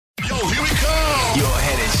You're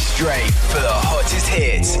headed straight for the hottest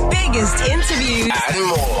hits, Biggest interviews. and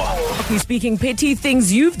more. We're speaking petty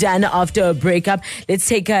things you've done after a breakup. Let's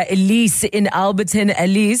take Elise in Alberton.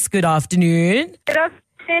 Elise, good afternoon. Good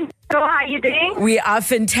afternoon. So how are you doing? We are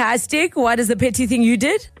fantastic. What is the petty thing you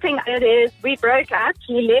did? The thing it is, we broke up.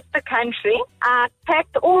 He left the country. I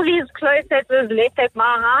packed all his clothes that was left at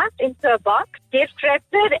my house into a box, gift wrapped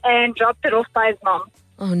it, and dropped it off by his mom.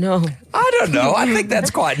 Oh, no. I don't know. I think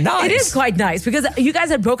that's quite nice. It is quite nice because you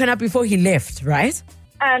guys had broken up before he left, right?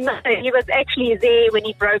 No, he was actually there when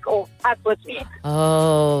he broke up with me.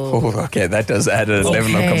 Oh. Oh, okay, that does add a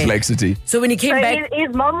level of Okay. complexity. So when he came So back,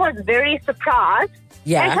 his mom was very surprised.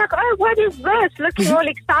 Yeah. And she's like, oh, what is this? Looking all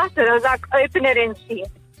excited. I was like, open it and see.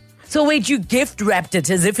 so wait, you gift wrapped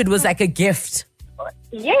it as if it was like a gift.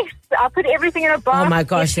 Yes, I put everything in a box. Oh my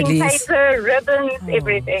gosh, gifting Elise. paper, ribbons,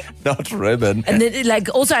 everything. Not ribbon. And then,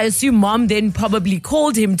 also, I assume mom then probably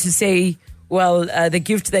called him to say, well, the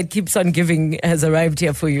gift that keeps on giving has arrived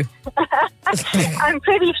here for you. I'm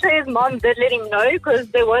pretty sure his mom did let him know because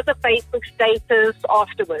there was a Facebook status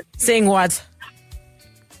afterwards. Saying what?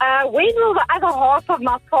 When will the other half of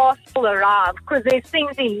my parcel arrive? Because there's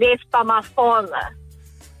things he left by my father.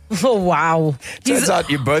 Oh, wow. Turns out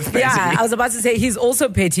you're both petty. Yeah, I was about to say he's also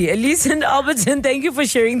petty. Elise in Alberton, thank you for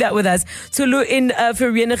sharing that with us. Tulu in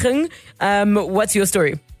Vereniging, what's your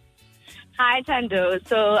story? Hi, Tando.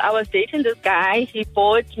 So I was dating this guy. He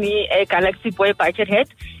bought me a Galaxy Boy bucket hat.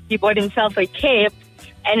 He bought himself a cap.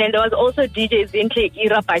 And then there was also DJ Zintle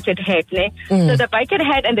era bucket hat. Ne? So the bucket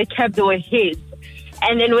hat and the cap, they were his.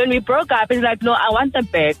 And then when we broke up, he's like, no, I want them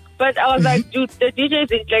back. But I was like, dude, the DJ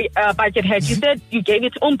Zintle bucket hat, you said you gave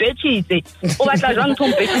it to Umbechi. And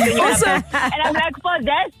I'm like, for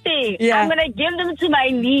that thing, Yeah. I'm going to give them to my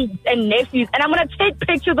niece and nephews. And I'm going to take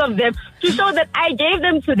pictures of them to show that I gave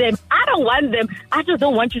them to them. I don't want them. I just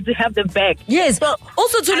don't want you to have them back. Yes. So,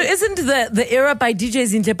 Also, Tulu, isn't the era by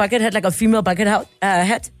DJs into bucket hat like a female bucket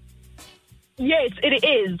hat? yes, it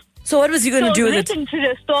is. So what was he going to So do with it? listen to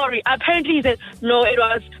the story. Apparently he said, no, it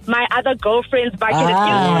was my other girlfriend's bucket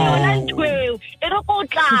hat. Tulu,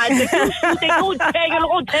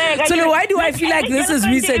 why do I feel like this is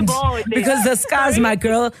recent? Because the scars, my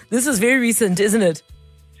girl, this is very recent, isn't it?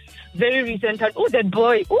 Very recent. Oh, that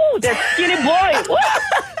boy. Oh, that skinny boy.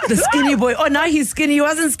 Ooh. The skinny boy. Oh, now he's skinny. He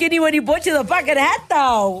wasn't skinny when he bought you the bucket hat,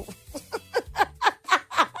 though.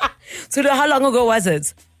 So how long ago was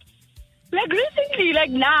it? Like recently, like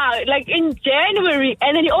now, like in January.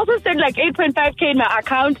 And then he also sent like 8.5K in my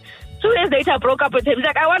account. 2 days later, I broke up with him. He's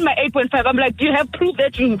like, I want my 8.5. I'm like, do you have proof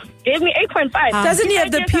that you gave me 8.5? Doesn't he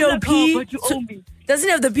have the Yes, I'm like, POP? oh, but you owe me. Doesn't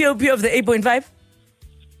he have the POP of the 8.5?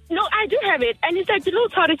 No, I do have it. And he's like, you know,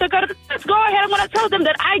 sorry, so let's go ahead. I'm going to tell them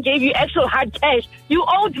that I gave you actual hard cash. You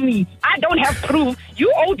owed me. I don't have proof. You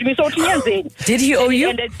owed me. So Did he owe you?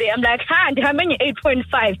 And that day, I'm like, how many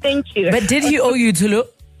 8.5? Thank you. But did he owe you, Tulu?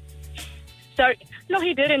 Sorry. No,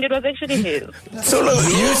 he didn't. It was actually his. So look,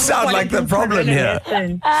 you sound like the problem here.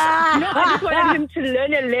 No, I just wanted him to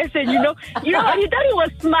learn a lesson, you know. He thought he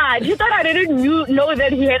was smart. He thought I didn't know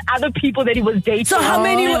that he had other people that he was dating. So how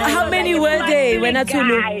many were they? When I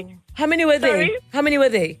Guy. How many were they? Sorry? How many were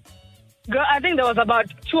they? Girl, I think there was about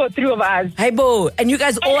 2 or 3 of us. Hey, Bo, and you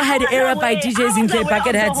guys all had era by DJs in their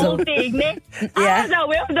bucket hats. I So. was Yeah.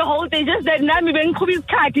 aware of the whole thing. Just that now me being Kubi's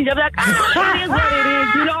cat. I'm like, it is what it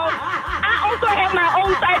is, you know. I also have my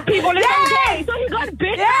own side people. It's okay. So he got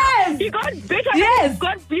bitter. Yes. He got bitter. Yes. He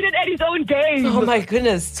got beaten at his own game. Oh my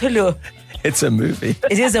goodness, Tulu. It's a movie.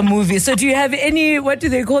 It is a movie. So do you have any, what do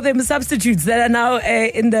they call them, substitutes that are now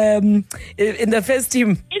in the first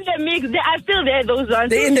team? In the mix, they are still there, those ones.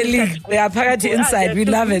 They're in the league. They are party inside. We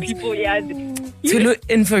love it. People, yeah. Tulu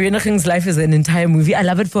in Vereniging's life is an entire movie. I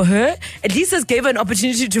love it for her. At least this gave her an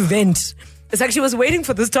opportunity to vent. It's like she was waiting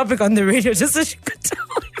for this topic on the radio just so she could tell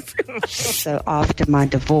everyone. So after my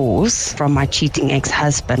divorce from my cheating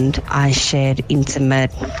ex-husband, I shared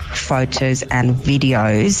intimate photos and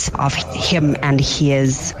videos of him and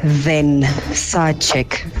his then side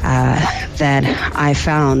chick that I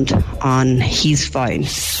found on his phone.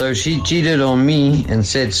 So she cheated on me and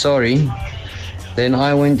said sorry. Then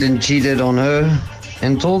I went and cheated on her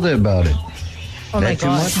and told her about it. Oh my That too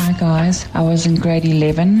God. much? Hi guys, I was in grade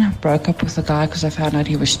 11, broke up with a guy because I found out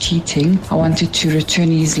he was cheating. I wanted to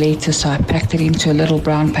return his letter, so I packed it into a little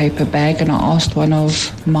brown paper bag and I asked one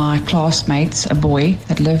of my classmates, a boy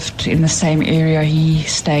that lived in the same area he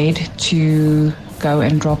stayed, to go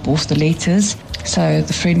and drop off the letters. So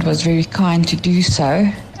the friend was very kind to do so,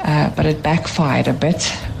 but it backfired a bit.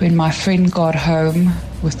 When my friend got home,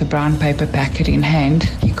 with the brown paper packet in hand.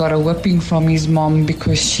 He got a whipping from his mom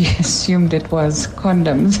because she assumed it was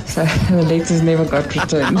condoms, so the letters never got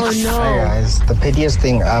returned. Oh no. Hi guys, the pettiest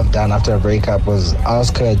thing I've done after a breakup was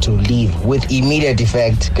ask her to leave with immediate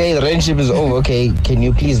effect. Okay, the relationship is over. Okay, can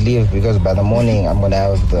you please leave, because by the morning I'm gonna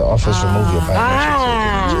have the office remove your biometrics.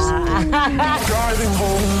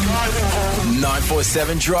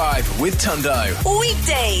 947 Drive with Tundo.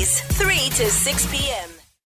 Weekdays, 3 to 6 p.m.